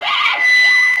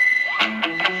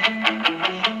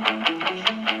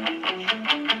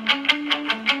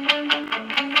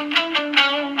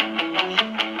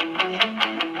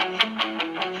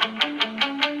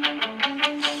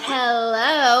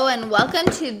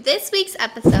to this week's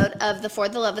episode of the For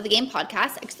the Love of the Game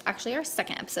podcast. It's actually our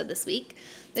second episode this week.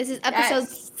 This is episode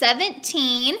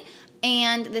 17,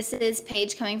 and this is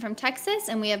Paige coming from Texas,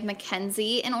 and we have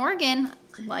Mackenzie in Oregon,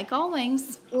 like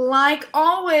always. Like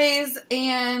always,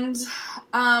 and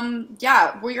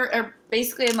we are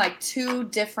basically in like two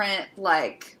different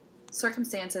like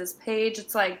circumstances. Paige,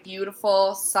 it's like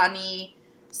beautiful, sunny,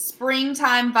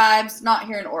 springtime vibes. Not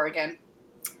here in Oregon,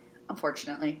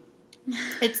 unfortunately.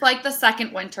 It's like the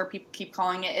second winter, people keep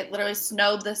calling it. It literally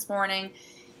snowed this morning.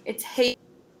 It's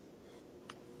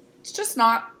just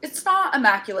not, it's not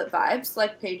immaculate vibes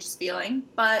like Paige's feeling,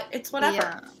 but it's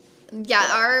whatever. Yeah,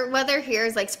 our weather here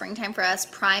is like springtime for us,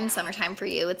 prime summertime for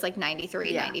you. It's like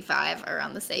 93, 95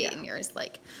 around the state, and yours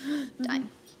like done.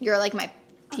 You're like my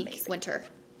peak winter.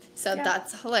 So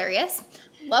that's hilarious.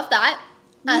 Love that.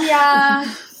 Yeah,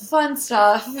 fun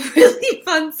stuff. Really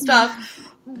fun stuff.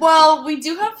 Well, we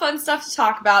do have fun stuff to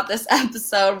talk about this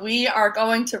episode. We are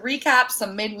going to recap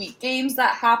some midweek games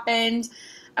that happened,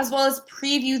 as well as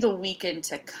preview the weekend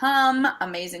to come.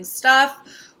 Amazing stuff.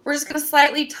 We're just going to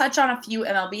slightly touch on a few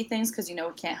MLB things because, we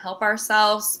can't help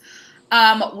ourselves.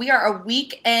 We are a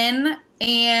week in,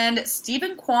 and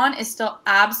Stephen Kwan is still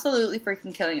absolutely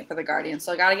freaking killing it for the Guardians,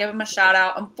 so I got to give him a shout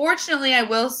out. Unfortunately, I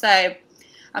will say,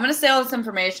 I'm going to say all this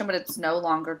information, but it's no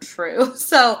longer true.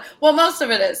 Most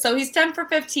of it is. So he's 10 for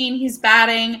 15. He's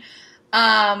batting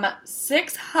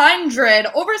 600,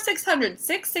 over 600,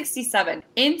 667.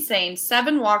 Insane.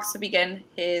 7 walks to begin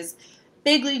his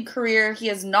big league career. He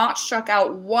has not struck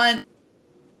out one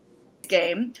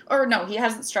game. Or no, he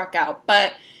hasn't struck out.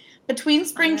 But between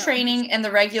spring training and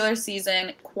the regular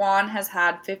season, Kwan has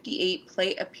had 58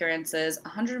 plate appearances,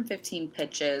 115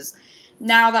 pitches.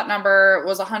 Now that number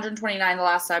was 129 the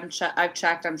last time I've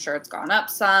checked. I'm sure it's gone up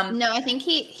some. No, I think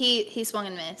he swung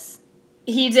and missed.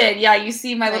 He did. Yeah, you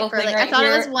see my little thing right here. I thought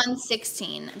it was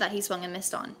 116 that he swung and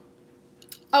missed on.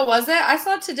 Oh, was it? I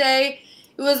saw today.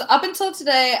 It was up until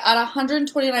today at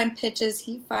 129 pitches.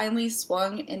 He finally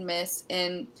swung and missed.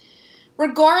 And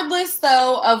regardless,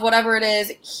 though, of whatever it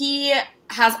is, he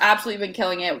has absolutely been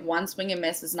killing it. One swing and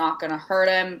miss is not going to hurt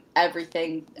him. Every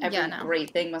great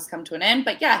thing must come to an end.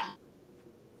 But yeah,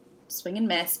 swing and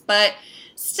miss, but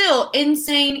still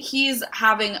insane. He's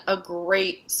having a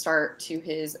great start to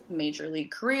his major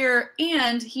league career,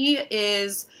 and he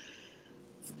is,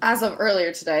 as of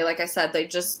earlier today, like I said, they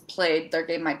just played, their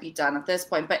game might be done at this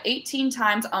point, but 18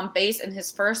 times on base in his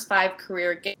first 5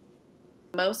 career games,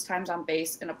 most times on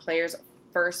base in a player's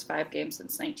first 5 games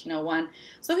since 1901.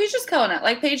 So he's just killing it.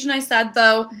 Like Paige and I said,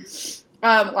 though,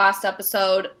 last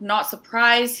episode, not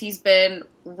surprised. He's been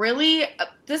really,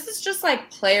 this is just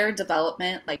like player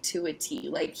development, like to a T.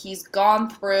 Like he's gone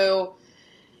through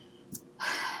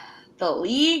the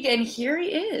league and here he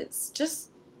is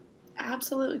just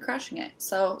absolutely crushing it.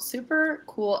 So super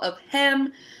cool of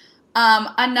him.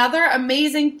 Another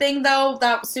amazing thing though,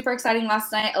 that was super exciting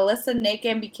last night, Alyssa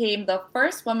Nakin became the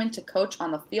first woman to coach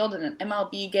on the field in an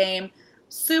MLB game.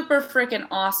 Super freaking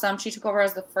awesome. She took over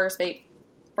as the first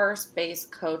base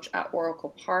coach at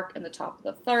Oracle Park in the top of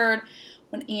the 3rd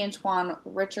when Antoine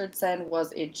Richardson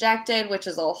was ejected, which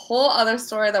is a whole other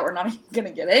story that we're not even going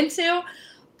to get into.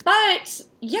 But,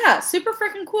 yeah, super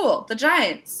freaking cool. The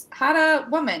Giants had a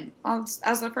woman as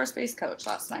their first base coach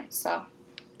last night, so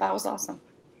that was awesome.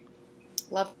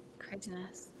 Love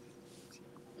craziness.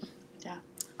 Yeah,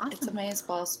 awesome. It's amazing.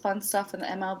 It's fun stuff in the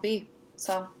MLB.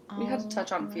 So we had to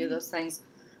touch on a few of those things.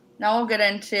 Now we'll get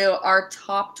into our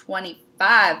top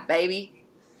 25, baby.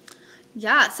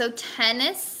 Yeah, so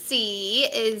Tennessee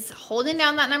is holding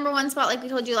down that number 1 spot like we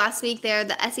told you last week. They're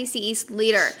the SEC East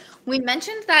leader. We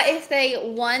mentioned that if they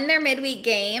won their midweek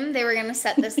game, they were going to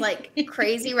set this like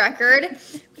crazy record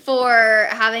for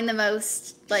having the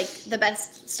most, like the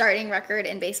best starting record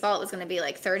in baseball. It was going to be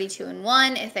like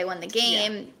 32-1 if they won the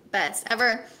game, best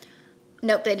ever.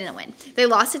 Nope, they didn't win. They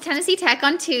lost to Tennessee Tech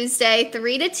on Tuesday,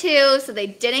 3-2, so they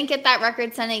didn't get that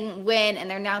record-setting win, and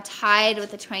they're now tied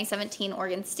with the 2017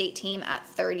 Oregon State team at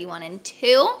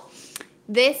 31-2.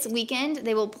 This weekend,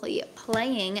 they will be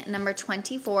playing number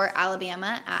 24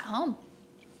 Alabama at home.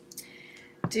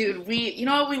 Dude, we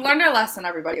learned our lesson,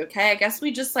 everybody, okay? I guess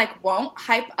we just, won't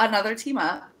hype another team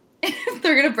up if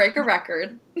they're going to break a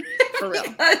record. For real.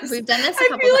 We've done this a couple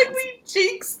times. I feel like we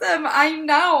jinxed them. I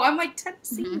know. I'm like,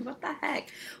 Tennessee, what the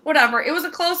heck? Whatever. It was a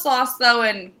close loss, though,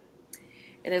 and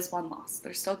it is 1 loss.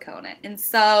 They're still killing it. And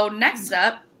so, next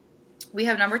up, we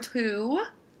have number 2,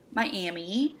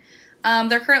 Miami.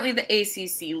 They're currently the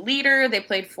ACC leader. They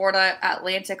played Florida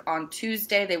Atlantic on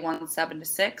Tuesday. They won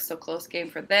 7-6, so close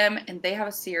game for them. And they have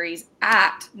a series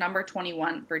at number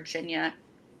 21, Virginia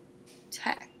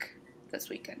Tech, this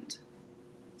weekend.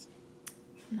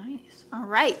 Nice. All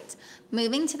right.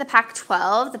 Moving to the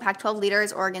Pac-12. The Pac-12 leader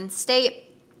is Oregon State.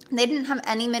 They didn't have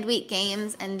any midweek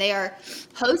games, and they are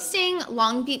hosting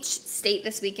Long Beach State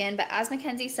this weekend. But as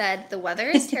Mackenzie said, the weather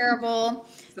is terrible.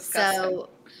 It's disgusting. So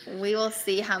we will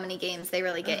see how many games they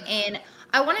really get in.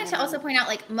 I wanted I to also know. point out,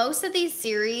 like, most of these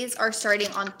series are starting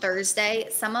on Thursday.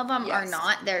 Some of them are Yes.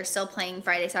 not. They're still playing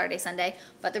Friday, Saturday, Sunday.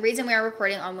 But the reason we are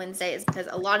recording on Wednesday is because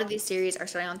a lot of these series are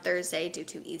starting on Thursday due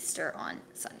to Easter on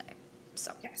Sunday.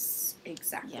 So, Yes, yeah.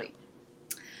 exactly.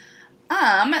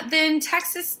 Then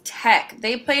Texas Tech,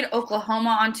 they played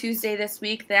Oklahoma on Tuesday this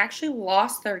week. They actually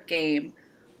lost their game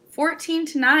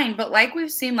 14-9, but like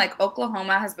we've seen, like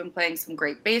Oklahoma has been playing some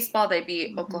great baseball. They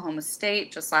beat Oklahoma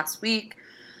State just last week.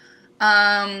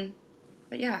 But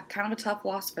yeah, kind of a tough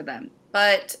loss for them.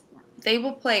 But they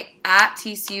will play at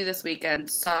TCU this weekend.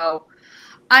 So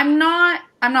I'm not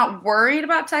worried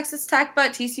about Texas Tech,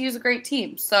 but TCU is a great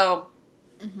team. So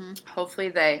hopefully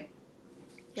they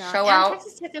Yeah, show and out.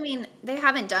 Texas Tech, I mean, they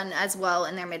haven't done as well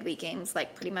in their midweek games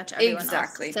like pretty much everyone else.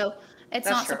 Exactly. So it's That's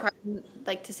not true. surprising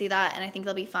like to see that, and I think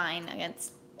they'll be fine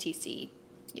against TCU.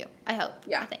 I hope.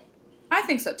 Yeah. I think. I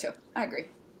think so too. I agree.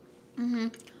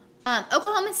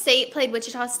 Oklahoma State played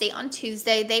Wichita State on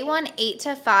Tuesday. They won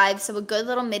 8-5, so a good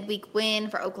little midweek win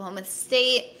for Oklahoma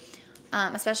State,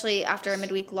 especially after a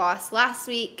midweek loss last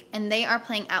week. And they are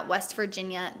playing at West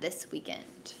Virginia this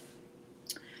weekend.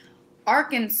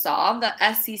 Arkansas,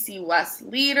 the SEC West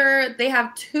leader, they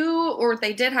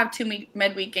did have two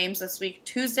midweek games this week,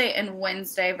 Tuesday and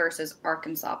Wednesday versus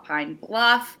Arkansas Pine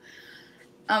Bluff.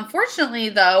 Unfortunately,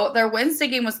 though, their Wednesday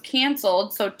game was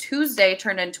canceled, so Tuesday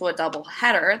turned into a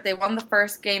doubleheader. They won the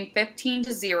first game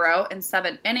 15-0 in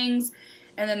 7 innings,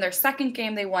 and then their second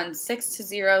game they won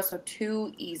 6-0, so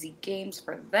 2 easy games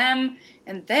for them.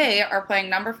 And they are playing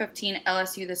number 15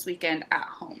 LSU this weekend at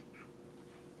home.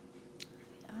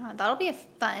 That'll be a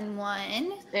fun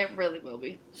one. It really will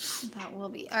be. That will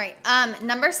be. All right.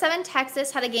 Number 7,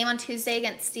 Texas had a game on Tuesday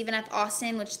against Stephen F.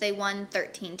 Austin, which they won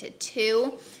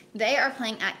 13-2. They are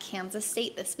playing at Kansas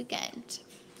State this weekend.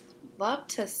 Love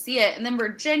to see it. And then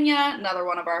Virginia, another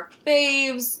one of our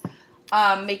faves,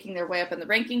 making their way up in the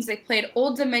rankings. They played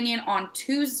Old Dominion on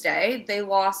Tuesday. They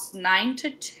lost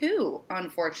 9-2,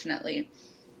 unfortunately.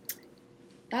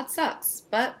 That sucks,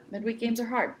 but midweek games are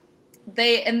hard.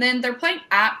 They're playing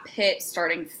at Pitt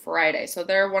starting Friday. So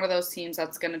they're one of those teams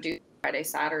that's going to do Friday,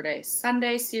 Saturday,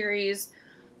 Sunday series.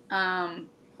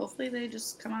 Hopefully they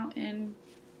just come out and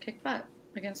kick butt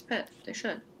against Pitt. They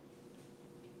should.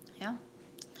 Yeah.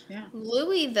 Yeah.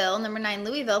 Louisville, number 9,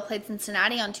 Louisville played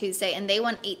Cincinnati on Tuesday, and they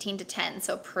won 18-10.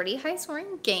 So pretty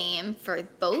high-scoring game for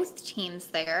both teams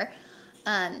there.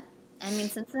 I mean,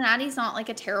 Cincinnati's not like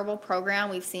a terrible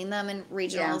program. We've seen them in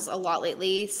regionals a lot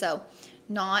lately, so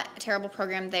not a terrible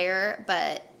program there,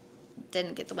 but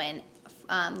didn't get the win.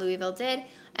 Louisville did,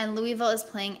 and Louisville is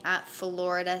playing at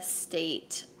Florida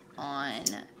State on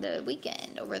the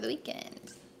weekend, over the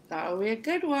weekend. That'll be a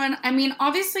good one. I mean,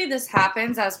 obviously this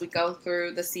happens as we go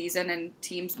through the season and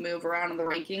teams move around in the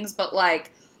rankings, but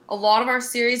like a lot of our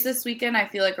series this weekend, I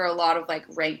feel like are a lot of like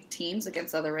ranked teams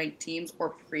against other ranked teams or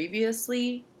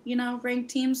previously, ranked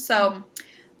teams. So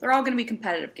they're all going to be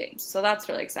competitive games. So that's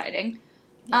really exciting.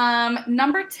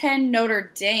 Number 10,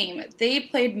 Notre Dame. They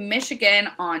played Michigan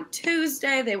on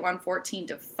Tuesday. They won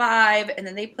 14-5, and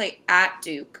then they play at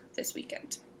Duke this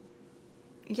weekend.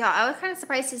 Yeah, I was kind of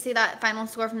surprised to see that final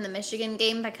score from the Michigan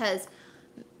game because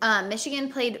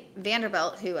Michigan played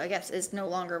Vanderbilt, who I guess is no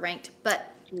longer ranked,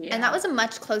 and that was a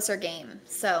much closer game.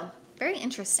 So very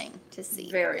interesting to see.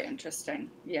 Very interesting.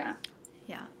 Yeah.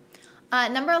 Yeah.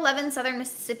 Number 11, Southern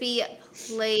Mississippi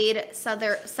played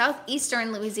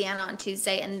Southeastern Louisiana on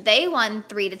Tuesday, and they won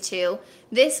 3-2.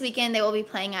 This weekend they will be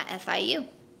playing at FIU.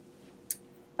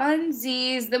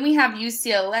 Funsies. Then we have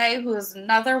UCLA, who is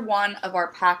another one of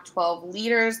our Pac-12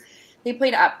 leaders. They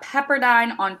played at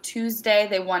Pepperdine on Tuesday.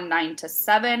 They won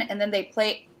 9-7, and then they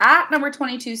play at number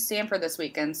 22 Stanford this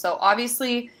weekend. So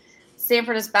obviously,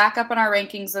 Stanford is back up in our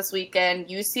rankings this weekend.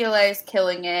 UCLA is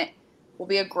killing it. Will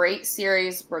be a great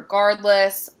series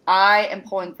regardless. I am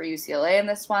pulling for UCLA in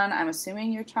this one. I'm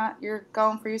assuming you're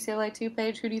going for UCLA too,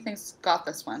 Paige. Who do you think's got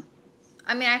this one?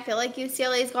 I mean, I feel like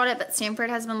UCLA's got it, but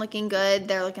Stanford has been looking good.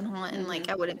 They're looking hot, and like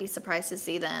I wouldn't be surprised to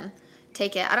see them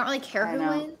take it. I don't really care who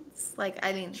wins. Like,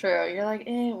 I mean, true. You're like,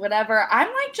 whatever. I'm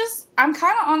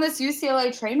kind of on this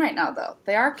UCLA train right now, though.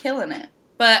 They are killing it.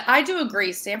 But I do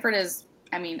agree. Stanford is,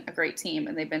 a great team,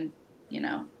 and they've been,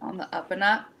 on the up and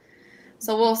up.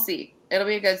 So we'll see. It'll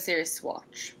be a good series to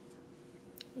watch.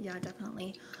 Yeah,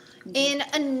 definitely. In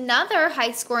another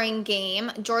high-scoring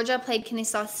game, Georgia played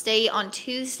Kennesaw State on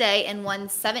Tuesday and won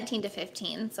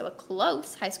 17-15, so a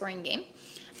close high-scoring game.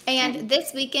 And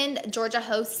this weekend, Georgia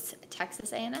hosts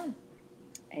Texas A&M.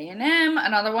 A&M,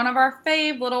 another one of our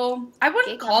fave little, I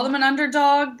wouldn't call them an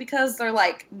underdog because they're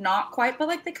like not quite, but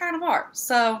like they kind of are.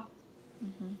 So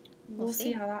we'll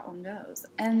see how that one goes.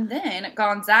 And then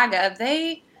Gonzaga,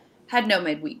 they had no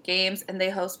midweek games and they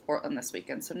host Portland this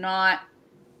weekend. So not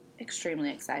extremely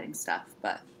exciting stuff,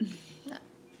 but.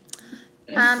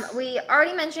 We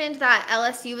already mentioned that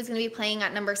LSU was going to be playing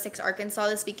at number 6 Arkansas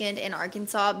this weekend in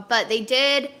Arkansas, but they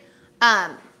did,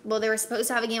 they were supposed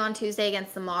to have a game on Tuesday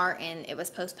against Lamar, and it was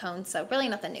postponed, so really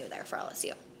nothing new there for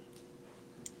LSU.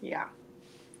 Yeah.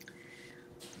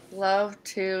 Love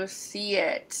to see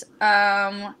it.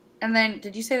 And then,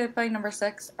 did you say they're playing number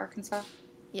 6 Arkansas?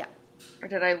 Yeah. Or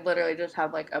did I literally just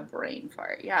have like a brain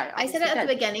fart? Yeah. I said it at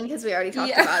the beginning because we already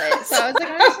talked about it, so I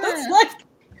was like,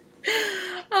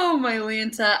 oh my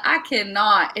Lanta, I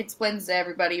cannot. It's Wednesday,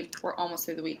 everybody. We're almost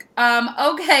through the week.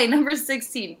 Okay, number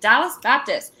 16, Dallas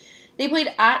Baptist. They played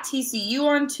at TCU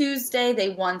on Tuesday. They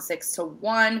won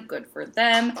 6-1. Good for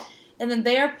them. And then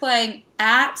they are playing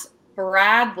at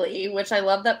Bradley, which I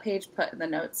love that Paige put in the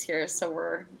notes here, so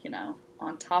we're,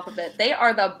 on top of it. They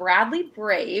are the Bradley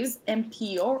Braves in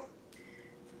Peoria,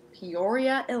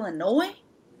 Illinois.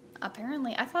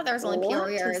 Apparently. I thought there was only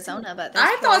Peoria, Arizona, but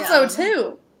I thought so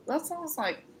too. That sounds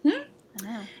like, I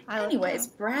know. Anyways,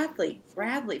 Bradley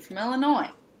from Illinois.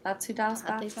 That's who Dallas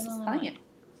Baptist is playing.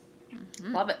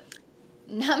 Love it.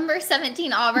 Number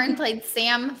 17, Auburn played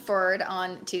Samford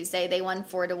on Tuesday. They won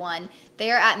 4-1. They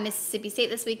are at Mississippi State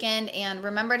this weekend, and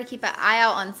remember to keep an eye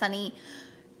out on Sunny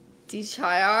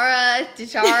Dichara.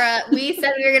 We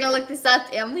said we were going to look this up,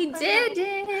 and we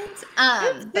didn't.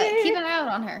 But keep an eye out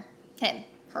on her.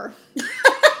 Her.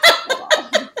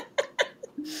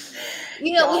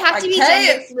 We have to be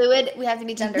gender fluid. We have to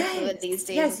be gender fluid these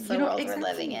days. Yes, the world we're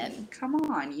living in. Come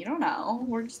on, you don't know.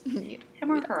 We're just him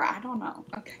or her. I don't know.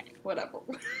 Okay, whatever.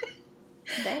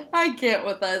 I can't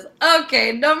with us.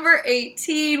 Okay, number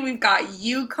 18, we've got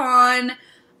UConn.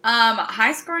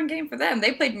 High scoring game for them.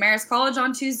 They played Marist College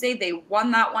on Tuesday. They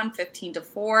won that one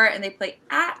 15-4, and they play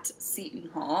at Seton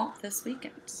Hall this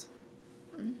weekend.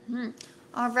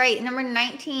 All right, number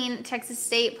 19, Texas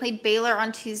State played Baylor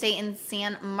on Tuesday in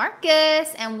San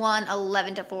Marcos and won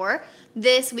 11-4.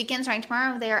 This weekend, starting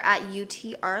tomorrow, they are at UT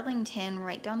Arlington,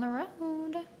 right down the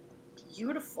road.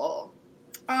 Beautiful.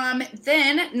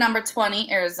 Then number 20,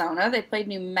 Arizona. They played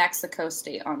New Mexico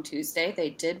State on Tuesday. They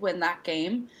did win that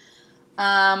game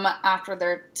after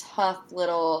their tough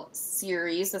little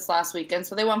series this last weekend.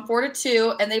 So they won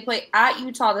 4-2, and they play at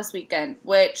Utah this weekend,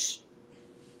 which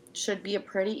should be a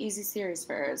pretty easy series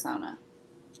for Arizona.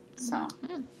 So,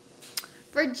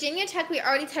 Virginia Tech, we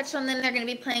already touched on them. They're going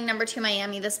to be playing number 2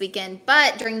 Miami this weekend,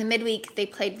 but during the midweek, they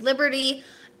played Liberty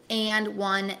and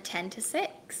won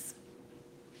 10-6.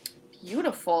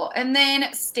 Beautiful. And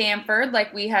then Stanford,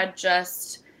 like we had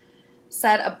just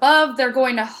said above, they're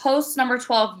going to host number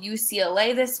 12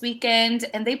 UCLA this weekend,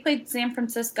 and they played San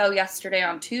Francisco yesterday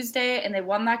on Tuesday, and they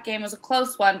won that game. It was a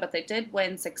close one, but they did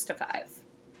win 6-5.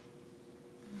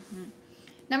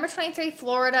 Number 23,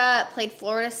 Florida played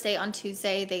Florida State on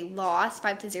Tuesday. They lost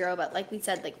 5-0, but like we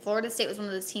said, Florida State was one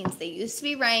of those teams. They used to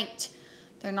be ranked.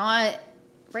 They're not,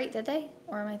 right? Did they?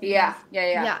 Or am I thinking?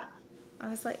 Yeah. I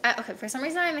was like, okay, for some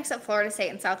reason I mixed up Florida State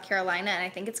and South Carolina, and I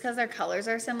think it's because their colors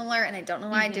are similar, and I don't know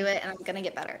why I do it, and I'm going to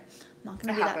get better. I'm not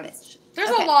going to be that bitch. There's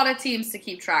a lot of teams to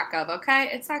keep track of, okay?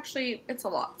 It's a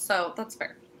lot, so that's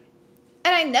fair.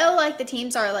 And I know, the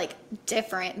teams are,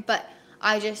 different, but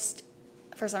I just,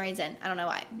 for some reason, I don't know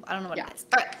why. I don't know what it is.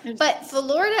 All right, but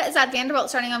Florida is at Vanderbilt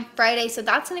starting on Friday, so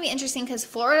that's going to be interesting because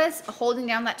Florida's holding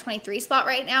down that 23 spot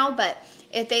right now, but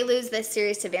if they lose this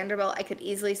series to Vanderbilt, I could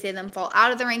easily see them fall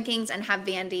out of the rankings and have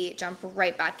Vandy jump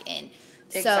right back in.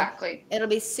 Exactly. So it'll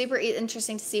be super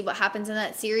interesting to see what happens in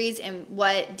that series and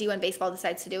what D1 Baseball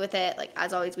decides to do with it.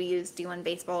 As always, we use D1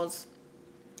 Baseball's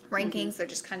rankings. They're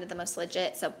just kind of the most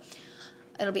legit. So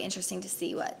it'll be interesting to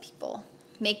see what people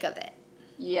make of it.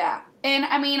 Yeah. And,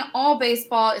 all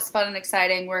baseball is fun and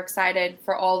exciting. We're excited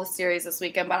for all the series this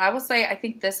weekend. But I will say I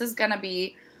think this is going to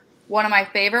be one of my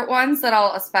favorite ones that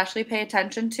I'll especially pay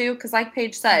attention to because, like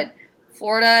Paige said,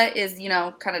 Florida is,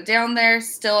 kind of down there,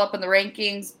 still up in the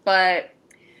rankings. But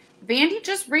Vandy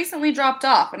just recently dropped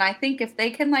off. And I think if they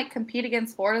can, compete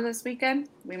against Florida this weekend,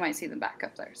 we might see them back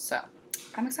up there. So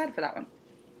I'm excited for that one.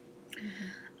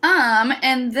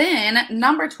 And then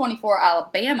number 24,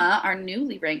 Alabama, our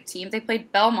newly ranked team. They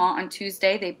played Belmont on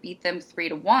Tuesday. They beat them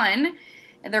 3-1.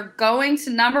 and they're going to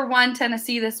number 1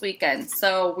 Tennessee this weekend.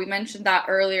 So we mentioned that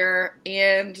earlier,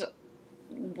 and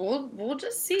we'll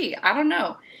just see. I don't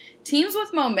know. Teams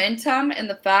with momentum, and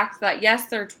the fact that, yes,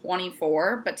 they're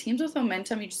 24, but teams with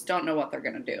momentum, you just don't know what they're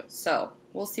going to do. So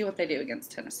we'll see what they do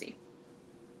against Tennessee.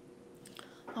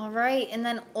 All right, and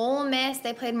then Ole Miss,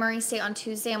 they played Murray State on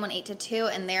Tuesday and won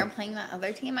 8-2, and they're playing that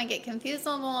other team. I get confused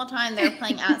all the time. They're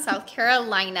playing at South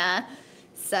Carolina.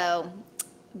 So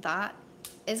that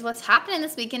is what's happening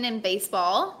this weekend in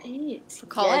baseball. For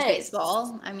college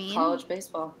baseball, I mean. College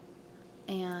baseball.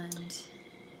 And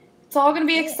it's all going to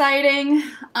be exciting.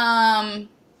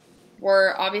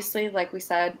 We're obviously, like we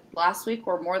said last week,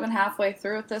 we're more than halfway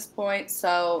through at this point,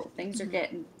 so things are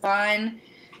getting fun.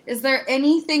 Is there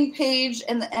anything, Paige,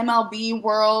 in the MLB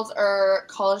world or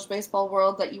college baseball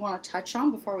world that you want to touch on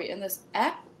before we end this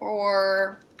ep?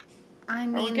 Or I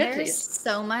mean, there's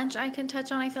so much I can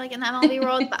touch on, I feel like, in the MLB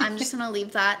world, but I'm just going to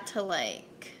leave that to,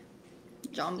 like,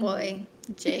 John Boy,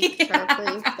 Jake,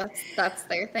 Sharpley. That's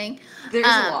their thing. There's a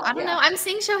lot, I don't know. I'm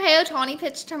seeing Shohei Ohtani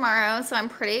pitch tomorrow, so I'm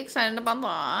pretty excited about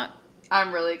that.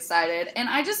 I'm really excited. And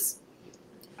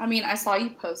I saw you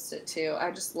post it too. I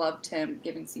just loved him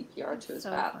giving CPR to his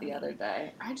bat the other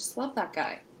day. I just love that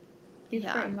guy. He's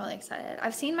great. I'm really excited.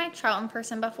 I've seen Mike Trout in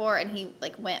person before, and he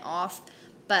went off.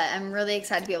 But I'm really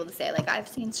excited to be able to say I've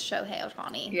seen Shohei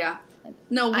Ohtani. Yeah.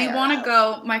 No, we want to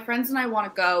go. My friends and I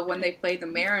want to go when they play the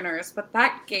Mariners, but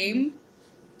that game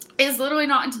is literally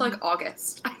not until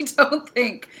August. I don't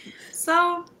think.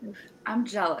 So I'm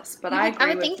jealous, but I agree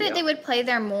would think that they would play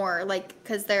there more,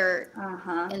 because they're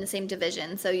in the same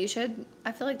division. So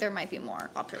I feel like there might be more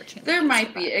opportunities. There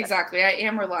might be, exactly. I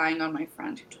am relying on my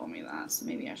friend who told me that, so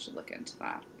maybe I should look into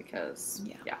that because,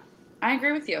 I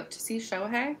agree with you. To see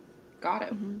Shohei, got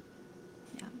it. Mm-hmm.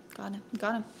 Yeah,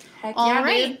 got him. Heck All yeah,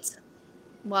 right. Dude.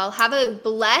 Well, have a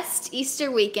blessed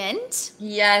Easter weekend.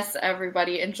 Yes,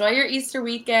 everybody. Enjoy your Easter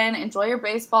weekend. Enjoy your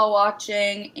baseball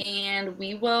watching. And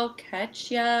we will catch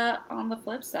ya on the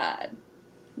flip side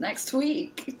next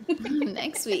week.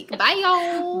 Next week. Bye,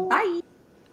 y'all. Bye.